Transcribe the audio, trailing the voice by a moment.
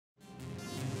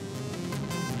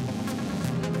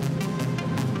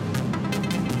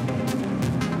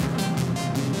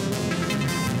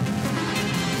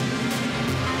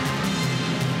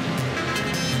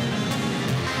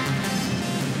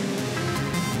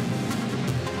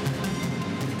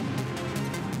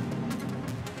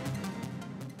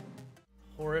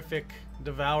horrific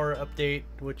Devour update,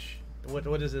 which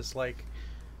what is this, like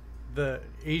the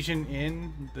Asian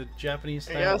Inn, the Japanese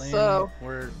style inn,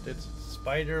 where it's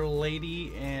Spider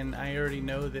Lady, and I already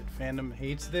know that fandom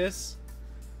hates this.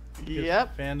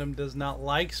 Yep. Fandom does not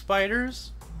like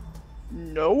spiders.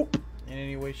 Nope. In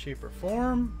any way, shape, or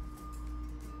form.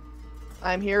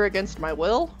 I'm here against my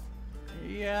will.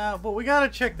 Yeah, but we gotta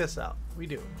check this out. We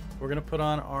do. We're gonna put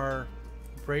on our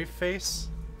brave face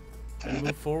and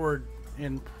move forward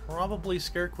and probably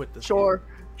scare quit this. Sure.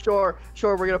 We're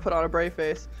gonna put on a brave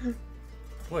face.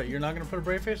 What? You're not gonna put a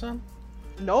brave face on?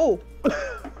 No.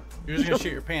 You're just gonna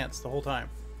shit your pants the whole time.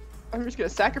 I'm just gonna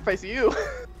sacrifice you.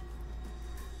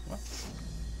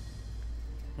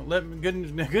 Well, good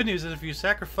news is if you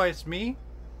sacrifice me,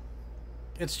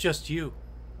 it's just you.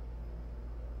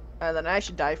 And then I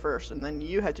should die first, and then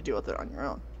you had to deal with it on your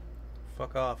own.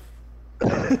 Fuck off.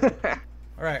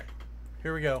 Alright,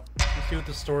 here we go. Let's see what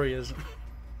the story is.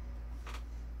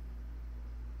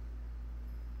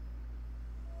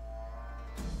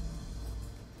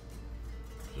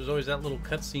 There's always that little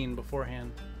cutscene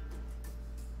beforehand.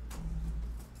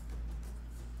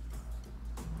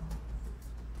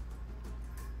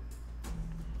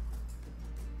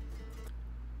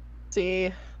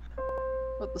 See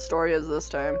what the story is this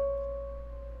time.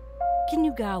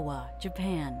 Kinugawa,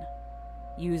 Japan.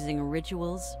 Using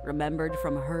rituals remembered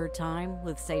from her time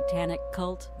with satanic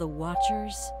cult The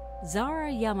Watchers,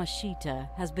 Zara Yamashita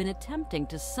has been attempting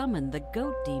to summon the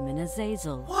goat demon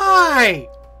Azazel. Why?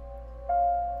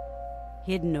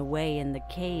 Hidden away in the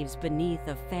caves beneath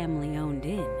a family-owned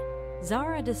inn,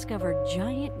 Zara discovered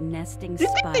giant nesting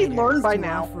spiders they learned by to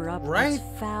now, offer up right? these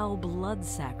foul blood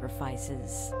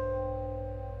sacrifices.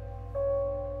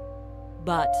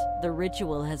 But the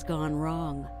ritual has gone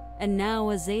wrong, and now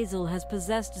Azazel has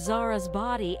possessed Zara's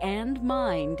body and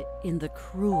mind in the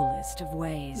cruelest of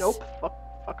ways. Nope.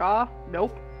 Fuck off.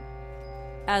 Nope.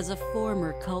 As a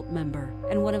former cult member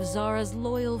and one of Zara's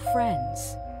loyal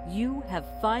friends, you have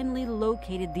finally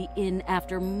located the inn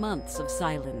after months of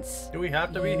silence. Do we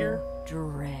have to be here?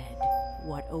 Dread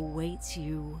what awaits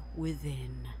you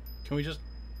within. Can we just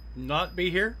not be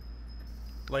here?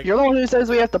 Like, You're the one who says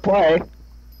we have to play.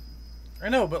 I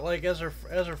know, but like as our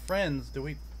friends, do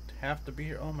we have to be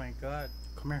here? Oh my god.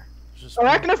 Come here. Just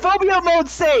Arachnophobia mode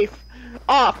safe!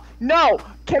 Off! No!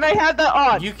 Can I have that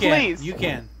on? You can. Please! You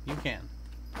can.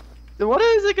 Then what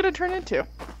is it gonna turn into?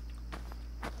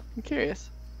 I'm curious.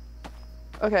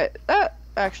 Okay, that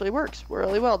actually works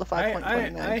really well, the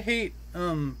 5.29.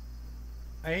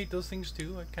 I hate those things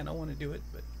too. I kinda wanna do it,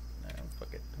 but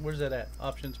fuck it. Where's that at?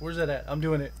 Options. Where's that at? I'm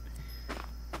doing it.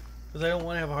 Because I don't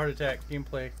want to have a heart attack.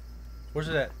 Gameplay. Where's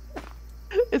it at?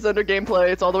 It's under gameplay,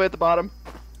 it's all the way at the bottom.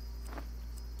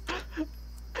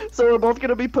 So we're both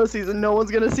gonna be pussies and no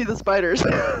one's gonna see the spiders.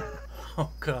 Oh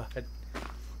god.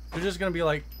 They're just gonna be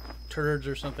like turds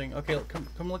or something. Okay,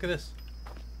 come look at this.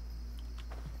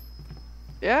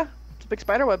 Yeah, it's a big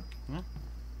spider web.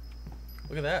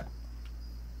 Look at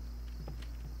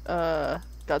that.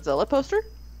 Godzilla poster?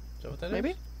 Is that what that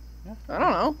Maybe? is? Yeah. I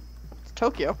don't know. It's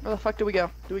Tokyo. Where the fuck do we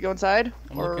go? Do we go inside?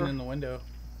 I'm looking in the window.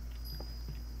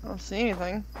 I don't see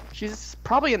anything. She's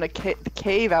probably in the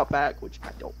cave out back, which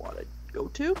I don't want to go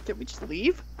to. Can we just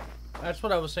leave? That's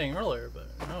what I was saying earlier, but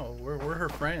no, we're her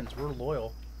friends. We're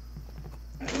loyal.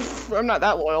 I'm not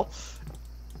that loyal.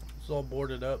 It's all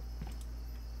boarded up.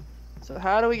 So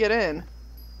how do we get in?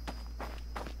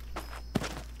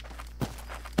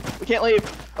 We can't leave.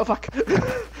 Oh fuck.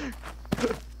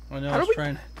 I know. I was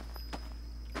trying.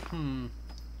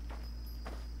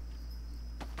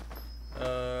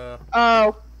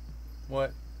 Oh.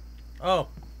 What? Oh.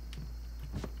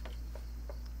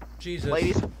 Jesus.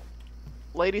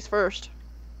 Ladies first.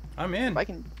 I'm in. If I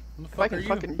can What the fuck are you?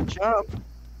 fucking jump.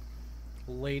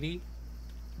 Lady.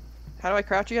 How do I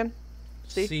crouch again?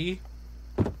 C.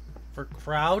 For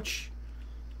crouch.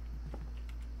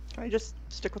 Can I just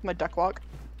stick with my duck walk?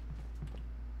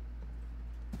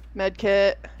 Med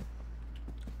kit.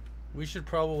 We should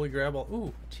probably grab all.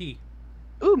 Ooh, tea.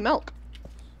 Ooh, milk.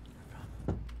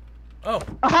 Oh.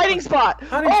 A hiding spot.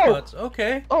 Hiding spots.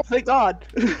 Okay. Oh, thank God.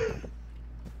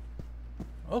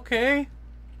 Okay.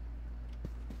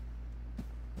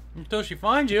 Until she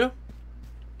finds you.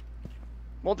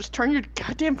 Well, just turn your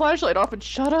goddamn flashlight off and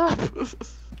shut up. Do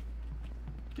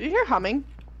you hear humming?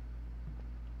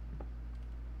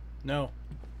 No.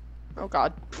 Oh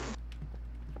God.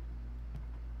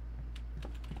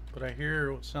 But I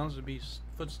hear what sounds to be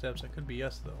footsteps. That could be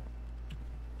us, though.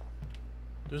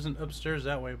 There's an upstairs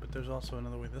that way, but there's also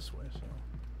another way this way, so.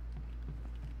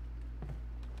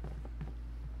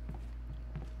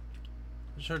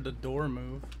 Just heard the door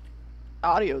move.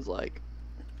 Audio's like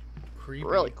creepy.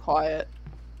 Really quiet.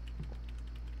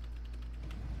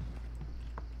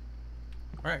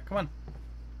 Alright, come on.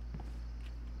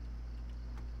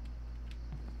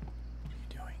 What are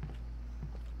you doing?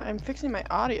 I'm fixing my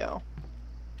audio.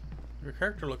 Your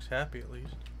character looks happy at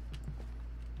least.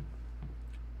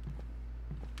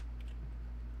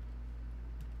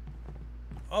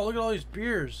 Oh, look at all these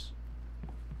beers.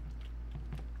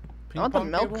 I want the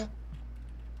milk. Table?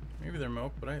 Maybe they're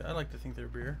milk, but I like to think they're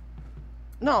beer.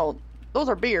 No, those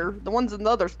are beer. The ones in the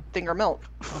other thing are milk.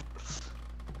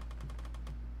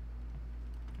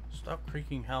 Stop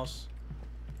creaking, house.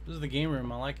 This is the game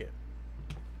room. I like it.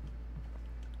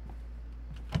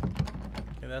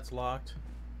 Okay, that's locked.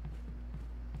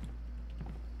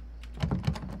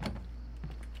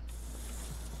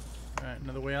 Alright,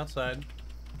 another way outside.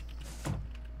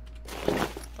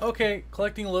 Okay,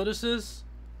 collecting lotuses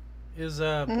is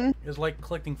like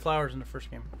collecting flowers in the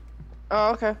first game.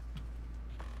 Oh, okay.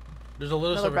 There's a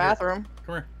lotus Another over bathroom. here.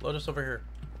 Come here, lotus over here.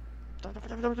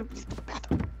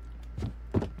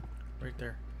 Right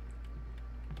there.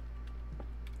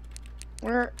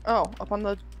 Where? Oh, up on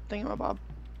the thingamabob.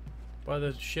 By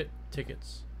the shit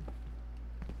tickets.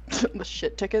 The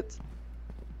shit tickets.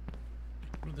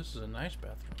 Ooh, this is a nice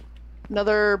bathroom.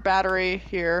 Another battery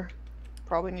here.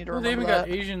 Probably need to They remember even got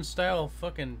that. Asian style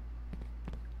fucking.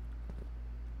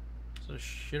 Is it a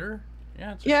shitter?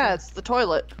 Yeah, it's a Yeah, shitter. it's the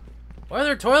toilet. Why are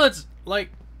there toilets like?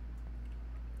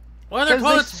 Why are there 'Cause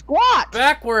toilets they squat.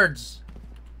 backwards?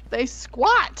 They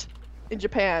squat in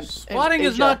Japan. Squatting in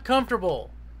is Asia. not comfortable.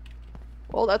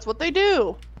 Well, that's what they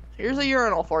do. Here's a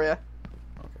urinal for you.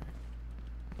 Okay.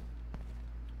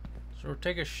 So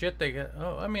take a shit. They get.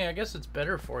 Oh, I mean, I guess it's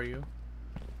better for you.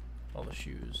 All the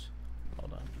shoes.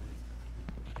 Hold on.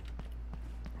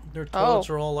 Their toilets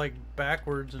are all like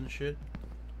backwards and shit.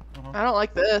 I don't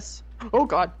like this. Oh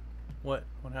God. What?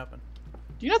 What happened?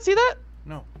 Do you not see that?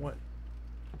 No. What?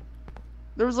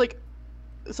 There was like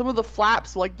some of the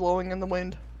flaps like blowing in the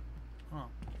wind. Oh.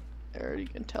 I already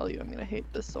can tell you I'm gonna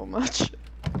hate this so much.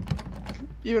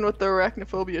 Even with the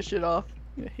arachnophobia shit off,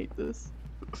 I'm gonna hate this.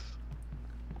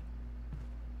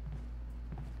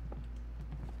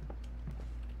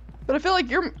 But I feel like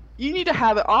you need to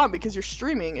have it on because you're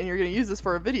streaming and you're gonna use this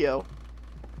for a video.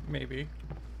 Maybe.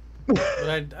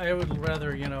 But I would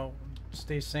rather, you know,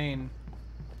 stay sane.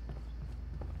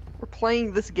 We're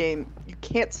playing this game. You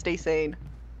can't stay sane.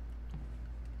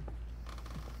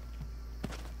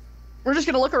 We're just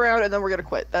gonna look around and then we're gonna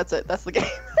quit. That's it. That's the game.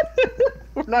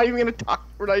 We're not even gonna talk.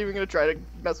 We're not even gonna try to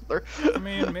mess with her. I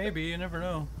mean, maybe. You never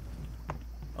know.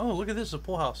 Oh, look at this. A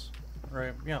pool house.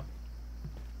 Right. Yeah.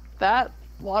 That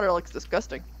water looks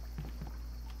disgusting.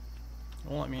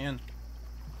 Won't let me in.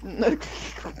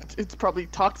 It's probably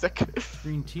toxic.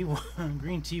 Green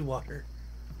tea water.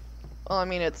 Well, I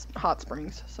mean, it's hot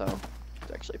springs, so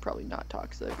it's actually probably not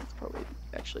toxic. It's probably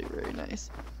actually very nice.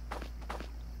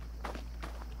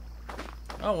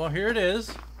 Oh, well, here it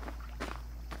is.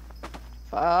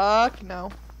 Fuck no.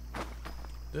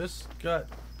 This got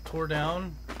tore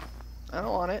down. I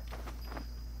don't want it.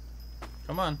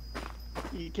 Come on.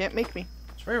 You can't make me.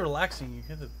 It's very relaxing. You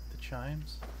hear the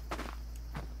chimes.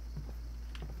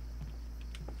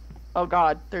 Oh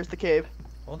God, there's the cave.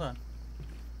 Hold on.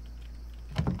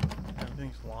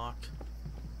 Everything's locked.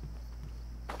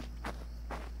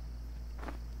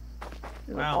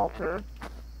 There's Wow. an altar.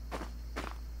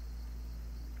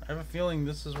 I have a feeling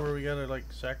this is where we gotta, like,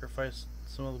 sacrifice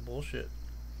some of the bullshit.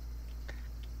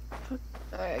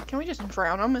 Can we just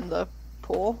drown them in the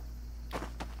pool?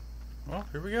 Well,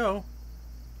 here we go.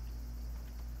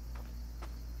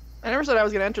 I never said I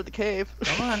was gonna enter the cave.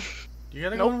 Come on. You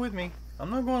gotta Nope. go in with me. I'm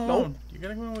not going alone. You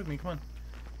gotta go in with me. Come on.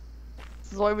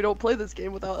 This is why we don't play this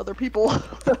game without other people.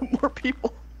 More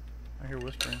people. I hear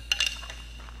whispering.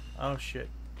 Oh, shit.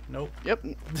 Nope. Yep.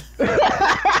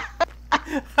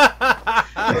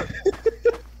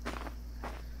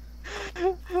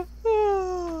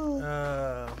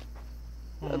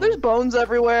 There's bones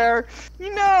everywhere.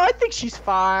 You know, I think she's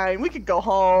fine. We could go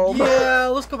home. Yeah,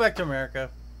 let's go back to America.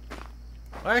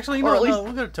 Well, actually, Or at no, least-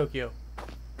 we'll go to Tokyo.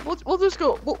 We'll just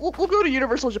go. We'll go to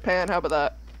Universal Japan. How about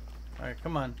that? Alright,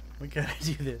 come on. We gotta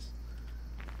do this.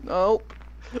 Nope.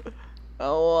 I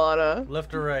don't wanna.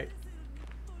 Left or right?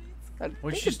 I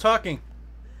Well, think she's talking.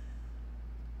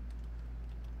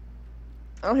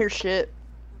 I don't hear shit.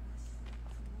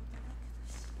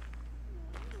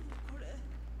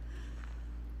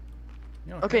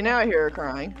 You know, Okay, now I hear her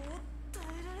crying.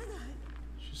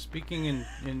 she's speaking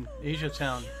in Asia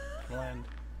Town land.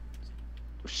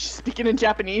 She's speaking in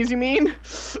Japanese, you mean?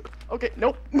 Okay,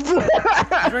 nope. She's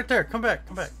right there. Come back.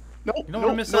 Come back. Nope. You don't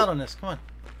want to miss out on this. Come on.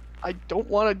 I don't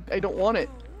want to. I don't want it.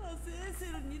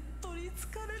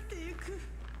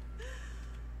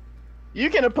 You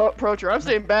can approach her. I'm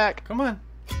staying back. Come on.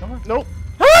 Come on. Nope.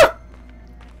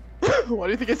 Why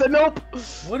do you think I said nope?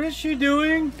 What is she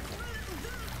doing?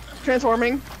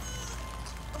 Transforming.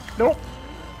 Nope.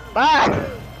 Bye.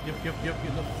 Yep.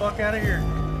 Get the fuck out of here.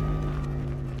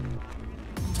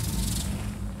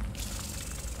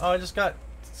 Oh, I just got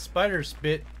spider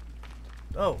spit.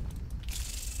 Oh.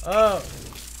 Oh.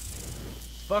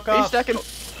 Fuck off.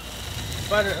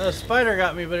 Spider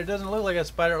got me, but it doesn't look like a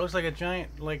spider. It looks like a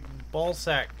giant, like, ball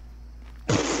sack.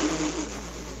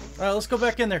 Alright, let's go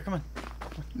back in there. Come on.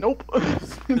 Nope.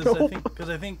 Because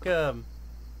I think, hold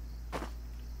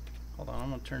on, I'm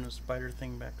gonna turn the spider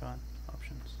thing back on.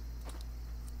 Options.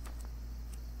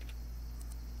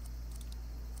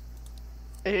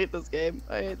 I hate this game.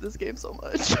 I hate this game so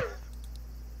much.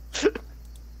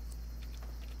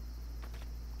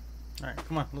 Alright,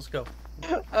 come on, let's go.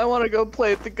 I want to go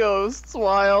play with the ghosts,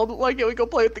 Wyld. Why can't we go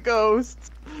play with the ghosts?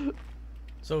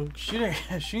 So shooting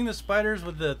the spiders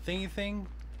with the thingy thing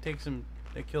takes them.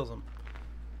 It kills them.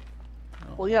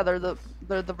 Oh. Well, yeah, they're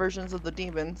the versions of the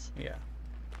demons. Yeah.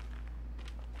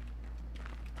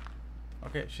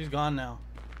 Okay, she's gone now.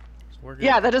 So we're good.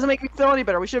 Yeah, that doesn't make me feel any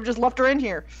better. We should have just left her in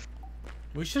here.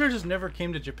 We should have just never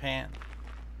came to Japan.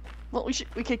 Well,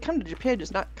 we could come to Japan,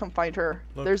 just not come find her.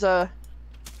 Look. There's a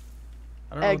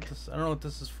I don't know what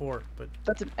this is for, but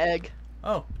that's an egg.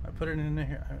 oh, I put it in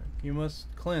here. You must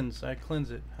cleanse. I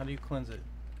cleanse it. How do you cleanse it?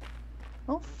 I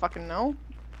don't fucking know.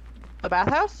 The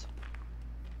bathhouse?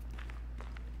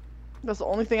 That's the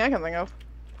only thing I can think of.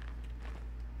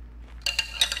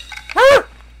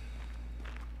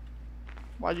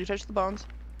 Why'd you touch the bones?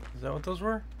 Is that what those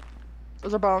were?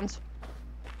 Those are bones.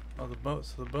 Oh, the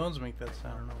bones. So the bones make that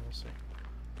sound. I don't know. We'll see.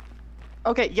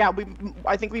 Okay, yeah,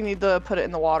 I think we need to put it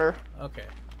in the water. Okay.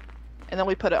 And then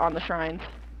we put it on the shrine.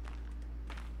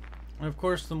 And of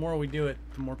course, the more we do it,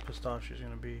 the more pissed off she's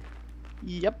gonna be.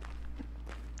 Yep.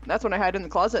 That's when I hide in the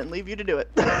closet and leave you to do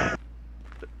it. I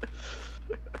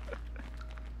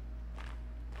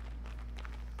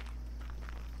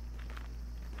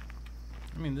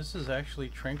mean, this is actually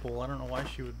tranquil. I don't know why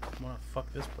she would want to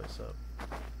fuck this place up.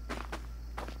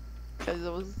 Because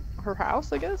it was her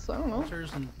house, I guess? I don't know.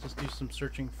 And just do some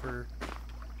searching for...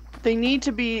 They need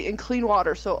to be in clean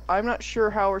water, so I'm not sure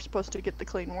how we're supposed to get the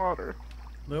clean water.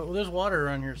 Well, there's water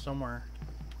around here somewhere.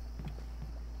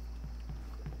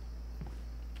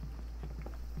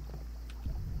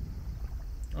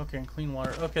 Okay, and clean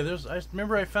water. Okay, I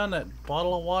remember I found that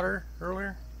bottle of water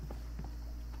earlier.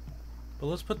 But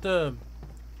let's put the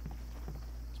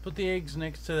eggs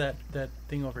next to that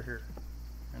thing over here.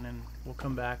 And then we'll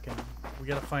come back and we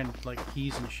gotta find like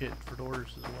keys and shit for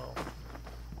doors as well.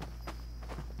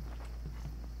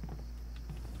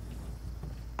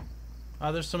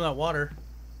 Ah, there's some of that water.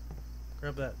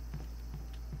 Grab that.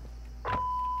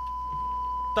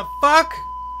 The fuck?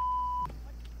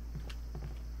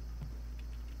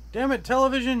 Damn it,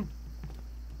 television!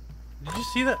 Did you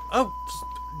see that? Oh,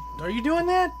 are you doing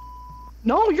that?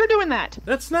 No, you're doing that!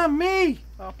 That's not me!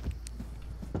 Oh.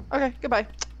 Okay, goodbye.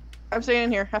 I'm staying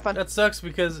in here. Have fun. That sucks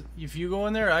because if you go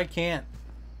in there, I can't.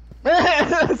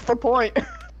 That's the point.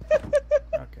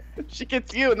 Okay. She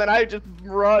gets you and then I just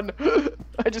run.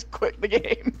 I just quit the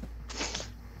game.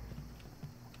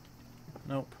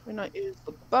 Nope. We not use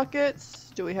the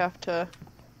buckets. Do we have to...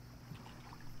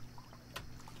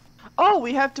 Oh,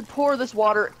 we have to pour this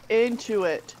water into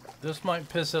it. This might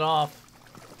piss it off,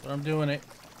 but I'm doing it.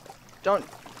 Don't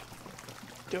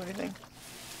do anything.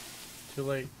 Too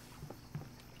late.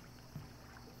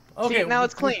 Okay, see, now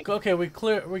it's clean. Okay, we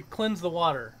cleanse the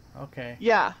water. Okay.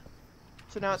 Yeah.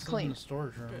 So now This it's clean. is in the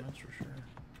storage room, that's for sure.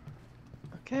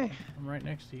 Okay. I'm right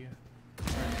next to you.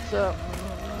 So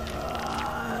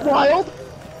Wyld.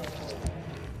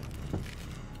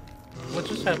 What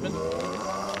just happened?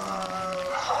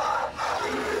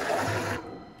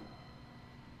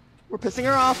 We're pissing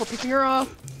her off. We're pissing her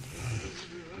off.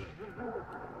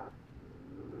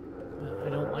 I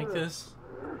don't like this.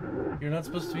 You're not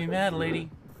supposed to be mad, lady.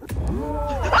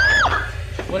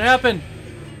 What happened?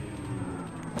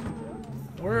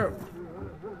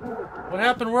 What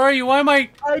happened? Where are you? Why am I...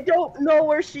 I don't know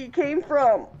where she came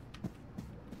from.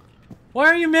 Why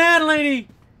are you mad, lady?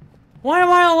 Why am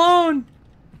I alone?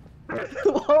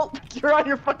 Well, you're on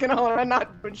your fucking own. I'm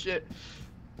not doing shit.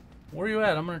 Where are you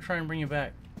at? I'm gonna try and bring you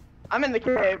back. I'm in the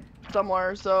cave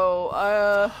somewhere, so,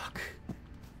 Fuck.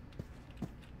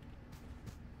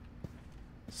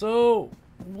 So,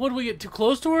 what, did we get too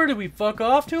close to her? Did we fuck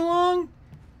off too long?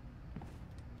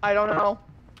 I don't know.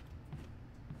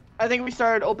 I think we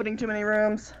started opening too many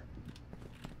rooms.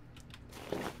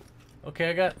 Okay,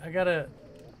 I gotta...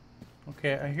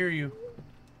 Okay, I hear you.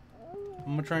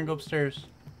 I'm gonna try and go upstairs.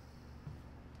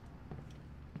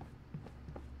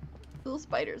 Little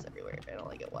spiders everywhere. I don't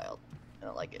like it, Wyld. I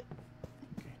don't like it.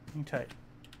 Okay, hang tight.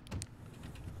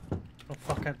 Oh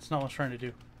fuck, that's not what I was trying to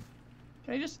do.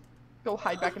 Can I just go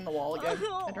hide back in the wall again?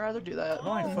 I'd rather do that.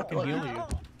 Why don't I fucking heal you?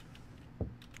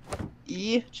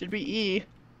 E. Should be E.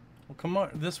 Well, come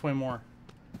on, this way more.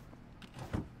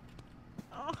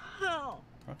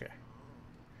 Okay.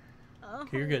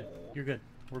 Okay, you're good. You're good.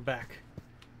 We're back.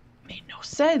 Made no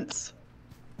sense.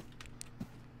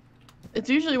 It's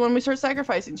usually when we start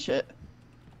sacrificing shit.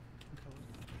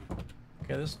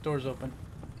 Okay, this door's open.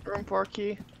 Room 4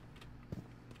 key.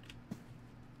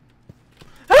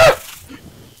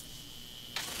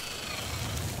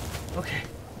 Okay.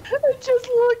 It just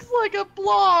looks like a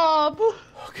blob.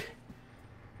 Okay.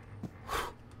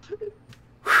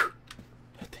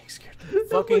 That thing scared the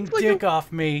fucking like dick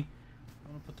off me.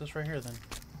 I'm gonna put this right here then.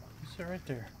 You sit right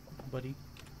there, buddy.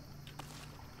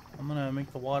 I'm gonna make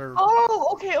the water.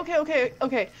 Oh,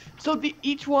 okay. So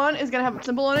each one is gonna have a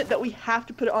symbol on it that we have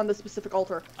to put it on the specific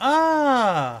altar.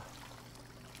 Ah.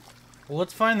 Well,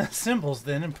 let's find the symbols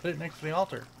then and put it next to the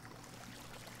altar.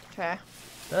 Okay.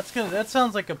 That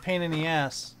sounds like a pain in the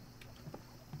ass.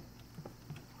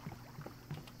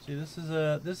 See, this is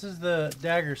the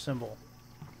dagger symbol.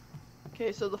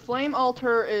 Okay, so the flame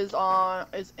altar is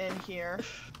in here.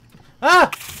 Ah!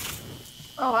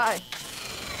 Oh, hi.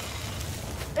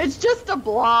 It's just a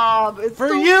blob. It's For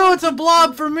so you, it's a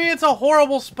blob. For me, it's a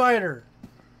horrible spider.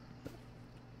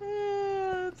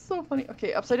 It's so funny.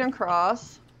 Okay, upside down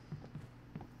cross.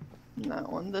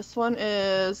 That one. This one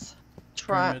is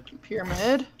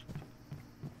pyramid.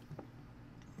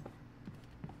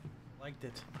 Liked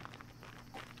it.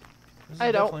 This is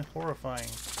I don't. definitely horrifying.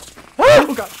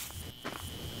 Oh god.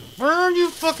 Burn, you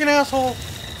fucking asshole!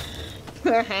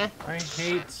 Can I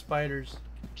hate spiders.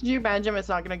 you imagine it's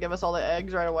not gonna give us all the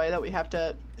eggs right away, that we have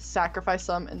to sacrifice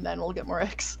some and then we'll get more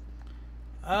eggs?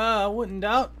 I wouldn't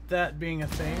doubt that being a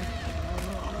thing.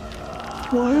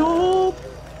 Wyld!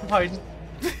 I'm hiding.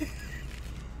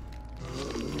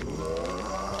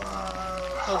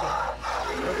 Oh god.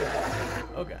 Oh god.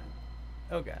 Oh god.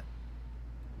 Oh god.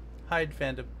 Hide,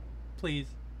 fandom. Please.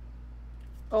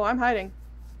 Oh, I'm hiding.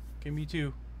 Okay, me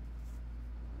too.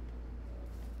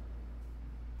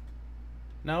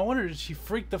 Now I wonder, did she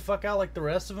freak the fuck out like the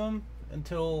rest of them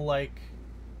until like...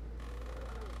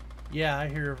 Yeah, I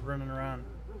hear her running around.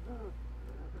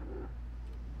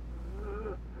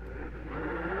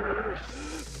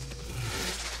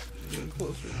 Getting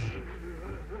closer.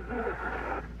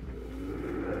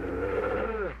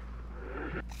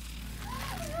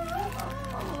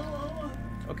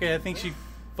 Okay, I think she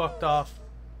fucked off.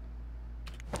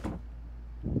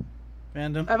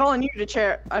 Fandom. I volunteered to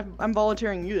check. I'm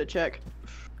volunteering you to check.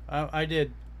 I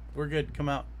did. We're good. Come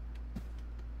out.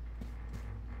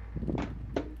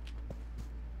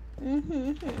 I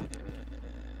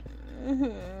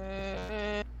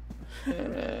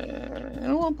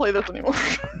don't want to play this anymore.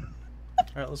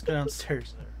 Alright, let's go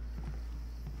downstairs.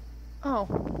 Oh.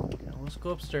 Okay, let's go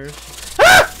upstairs.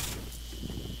 Ah!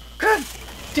 God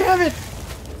damn it!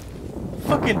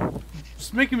 Fucking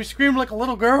just making me scream like a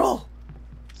little girl.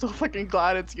 So fucking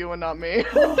glad it's you and not me.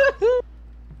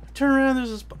 Turn around,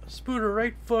 there's a spooter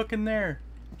right fucking there.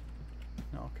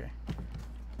 No, okay.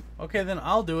 Okay, then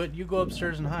I'll do it. You go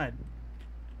upstairs and hide.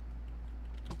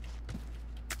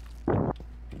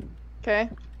 Okay.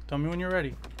 Tell me when you're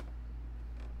ready.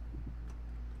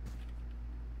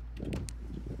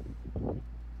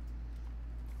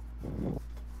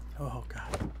 Oh,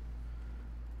 God.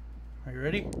 Are you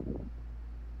ready?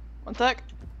 One sec.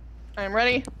 I am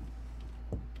ready.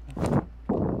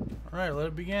 Alright, let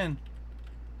it begin.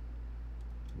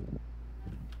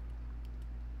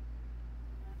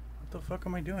 What the fuck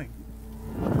am I doing?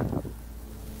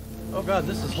 Oh god,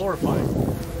 this is horrifying.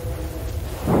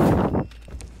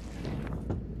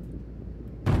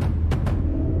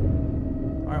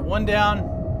 Alright, one down.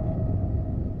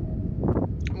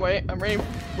 Wait, I'm ready.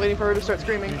 Waiting for her to start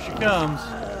screaming. Here she comes.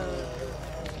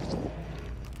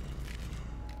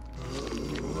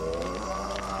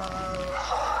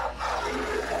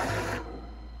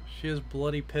 She is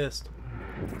bloody pissed.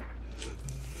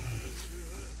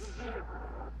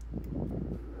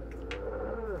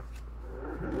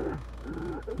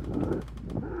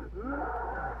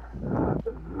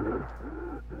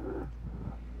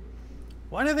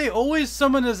 Why do they always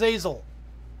summon Azazel?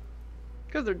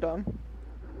 Because they're dumb.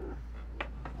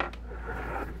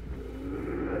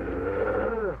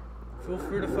 Feel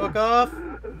free to fuck off.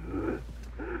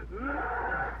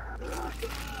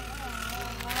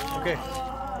 Okay.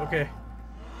 Okay.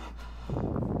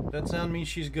 That sound means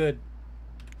she's good.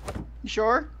 You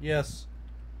sure? Yes.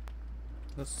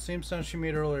 That's the same sound she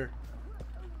made earlier.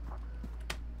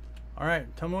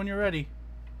 Alright, tell me when you're ready.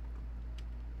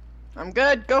 I'm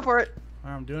good. Go for it.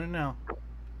 Alright, I'm doing it now.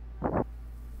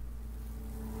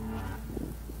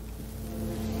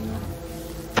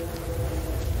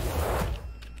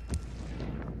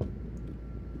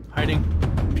 Hiding.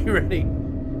 Be ready.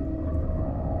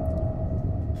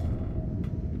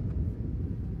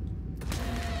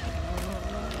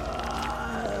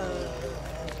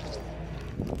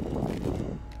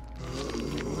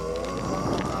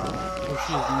 Oh,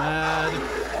 she is mad.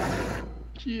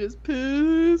 She is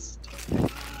pissed.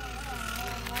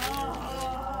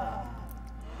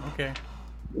 Okay.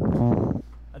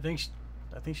 I think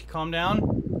she calmed down.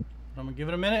 I'm gonna give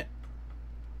it a minute.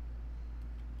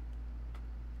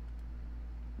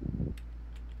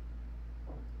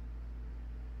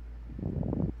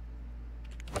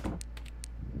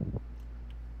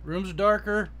 Rooms are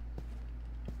darker.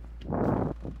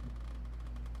 At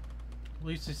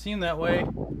least it seemed that way.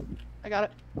 I got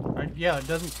it. Yeah, it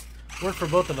doesn't work for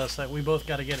both of us. That we both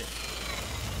got to get it.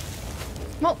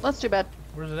 Well, that's too bad.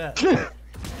 Where's it at?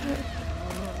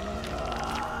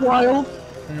 Wyld.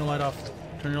 Turn your light off.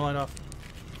 Turn your light off.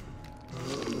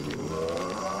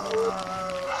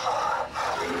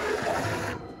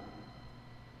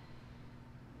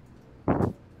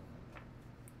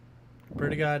 Pray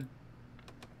to God.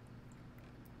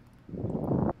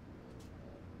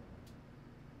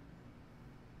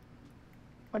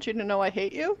 I want you to know I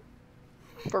hate you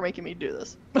for making me do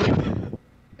this. I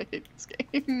hate this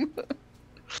game.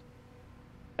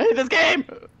 I hate this game!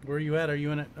 Where are you at? Are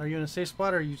you in a safe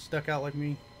spot or are you stuck out like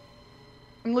me?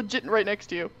 I'm legit right next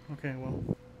to you. Okay, well,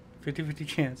 50-50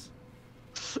 chance.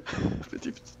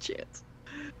 50-50 chance.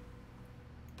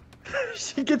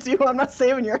 She gets you, I'm not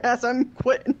saving your ass, I'm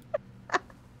quitting.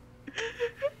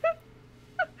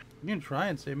 You can try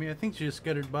and save me. I think she just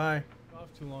scuttered by. Off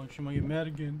too long, she might get mad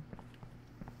again.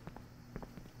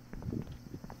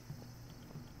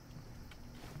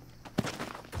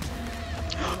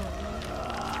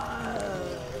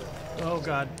 Oh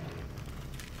God.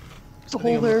 There's a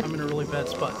hole there. I'm in a really bad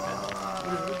spot, man.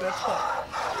 I'm in a really bad spot.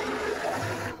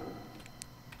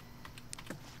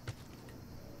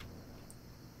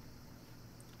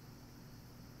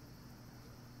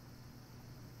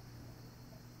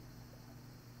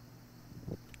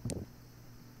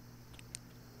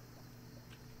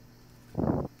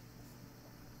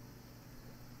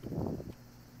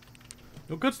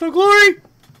 No guts, no glory!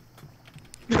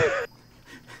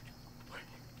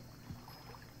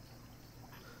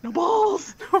 No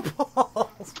balls! No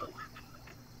balls!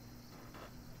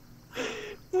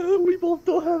 We both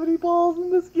don't have any balls in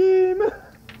this game.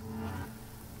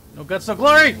 No guts, no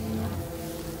glory!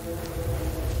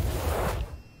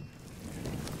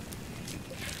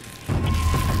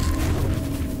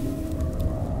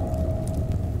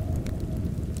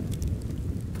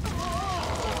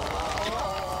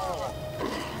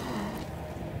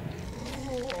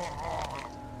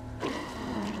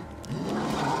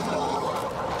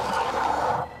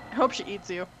 I hope she eats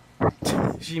you.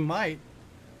 She might.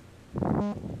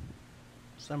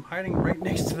 So I'm hiding right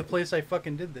next to the place I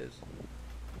fucking did this.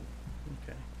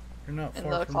 Okay. You're not In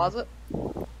far the from closet?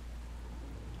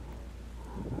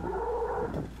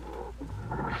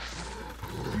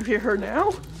 You hear her now?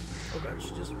 Oh God,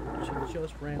 she just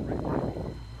ran right by me.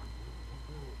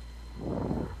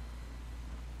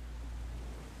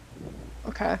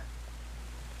 Okay.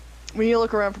 We need to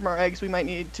look around from our eggs. We might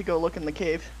need to go look in the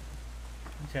cave.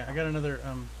 Okay, I got another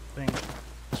thing.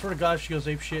 I swear to God, she goes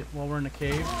ape shit while we're in the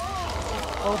cave.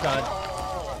 Oh God.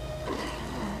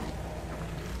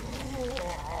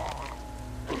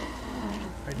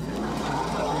 Right there.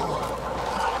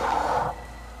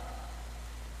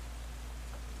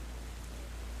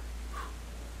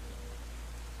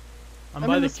 I'm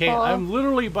by the cave. Spa. I'm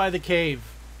literally by the cave.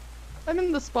 I'm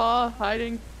in the spa,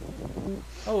 hiding.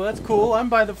 Oh, that's cool. I'm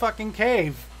by the fucking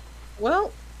cave.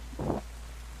 Well,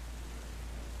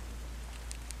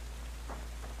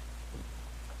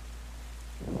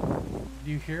 Do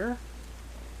you hear?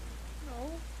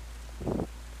 no.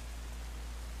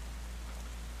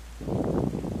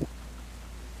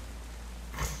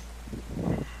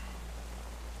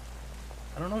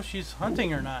 I don't know if she's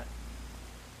hunting or not.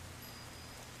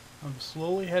 I'm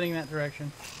slowly heading that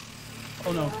direction.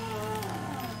 Oh no.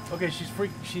 Okay,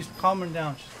 she's calming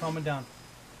down. She's calming down.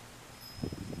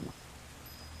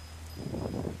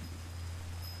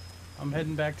 I'm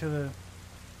heading back to the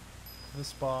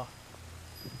spa.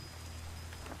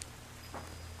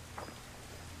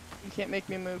 You can't make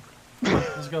me move. Come on,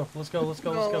 let's go. Let's go. Let's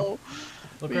go. Let's go.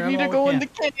 Look We need to go in the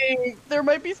cave. There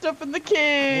might be stuff in the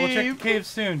cave. We'll check the cave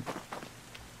soon.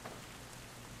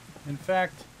 In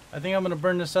fact, I think I'm gonna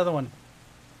burn this other one.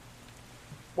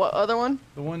 What other one?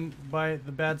 The one by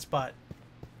the bad spot.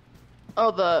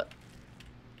 Oh, the...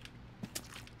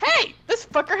 Hey! This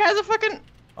fucker has a fucking...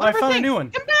 Oh, I found a new one.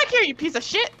 Come back here, you piece of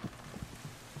shit!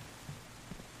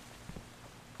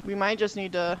 We might just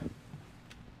need to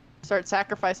start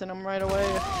sacrificing them right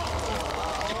away.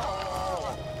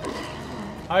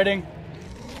 Hiding.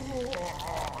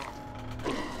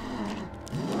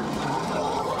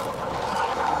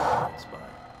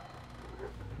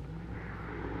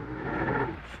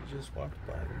 She just walked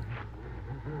by.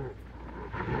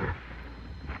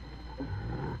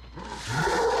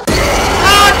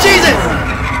 Oh, Jesus!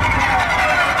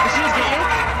 Did she just get you?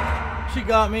 She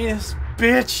got me, this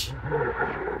bitch.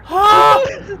 Ah!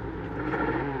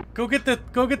 Go get the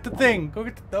thing. Go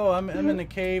get the. Oh, I'm in the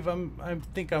cave. I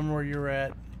think I'm where you're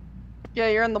at. Yeah,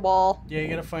 you're in the wall. Yeah, you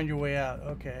gotta find your way out.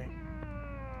 Okay.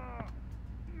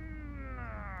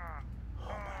 Oh my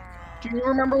god. Do you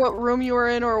remember what room you were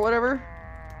in or whatever?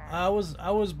 I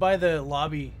was by the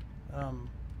lobby.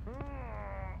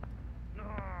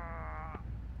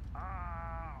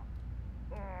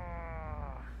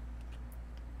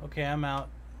 Okay, I'm out.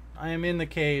 I am in the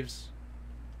caves.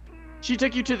 She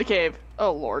took you to the cave.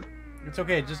 Oh lord. It's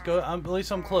okay. Just go. At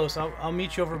least I'm close. I'll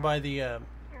meet you over by the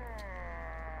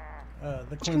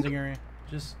cleansing area.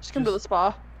 Just come to the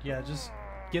spa. Yeah, just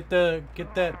get that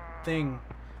thing.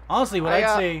 Honestly, what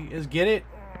I'd say is get it.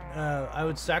 I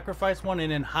would sacrifice one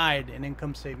and then hide and then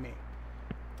come save me.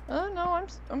 No,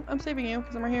 I'm saving you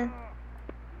because I'm right here.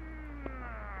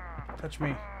 Touch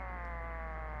me.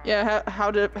 Yeah. How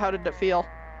did it feel?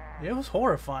 It was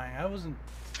horrifying. I wasn't.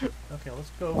 Okay,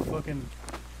 let's go fucking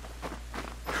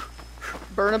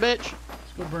burn a bitch.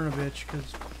 Let's go burn a bitch,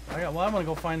 cause I'm gonna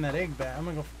go find that egg back. I'm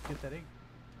gonna go get that egg.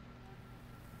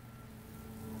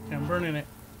 Okay, I'm burning it.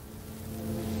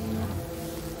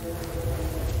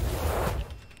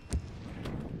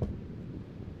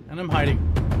 And I'm hiding.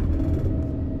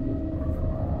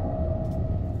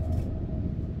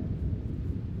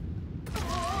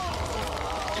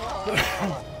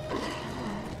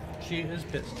 She is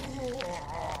pissed.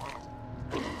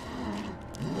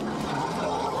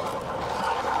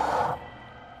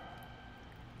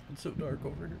 It's so dark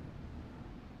over here.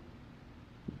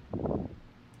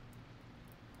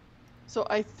 So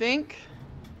I think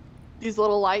these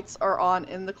little lights are on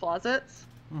in the closets.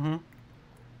 Mm-hmm.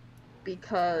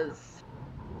 Because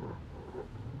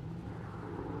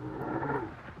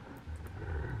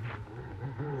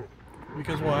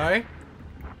why?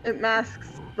 It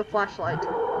masks the flashlight.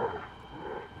 No!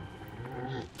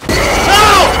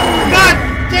 God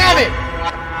damn it!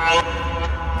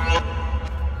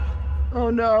 Oh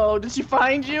no, did she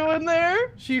find you in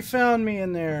there? She found me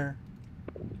in there.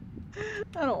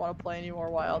 I don't want to play anymore,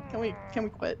 Wyld. Can we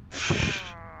quit?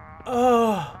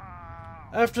 Oh,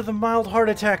 after the mild heart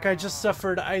attack I just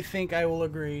suffered, I think I will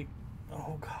agree.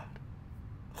 Oh god.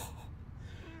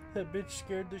 That bitch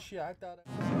scared the shit out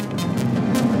of me.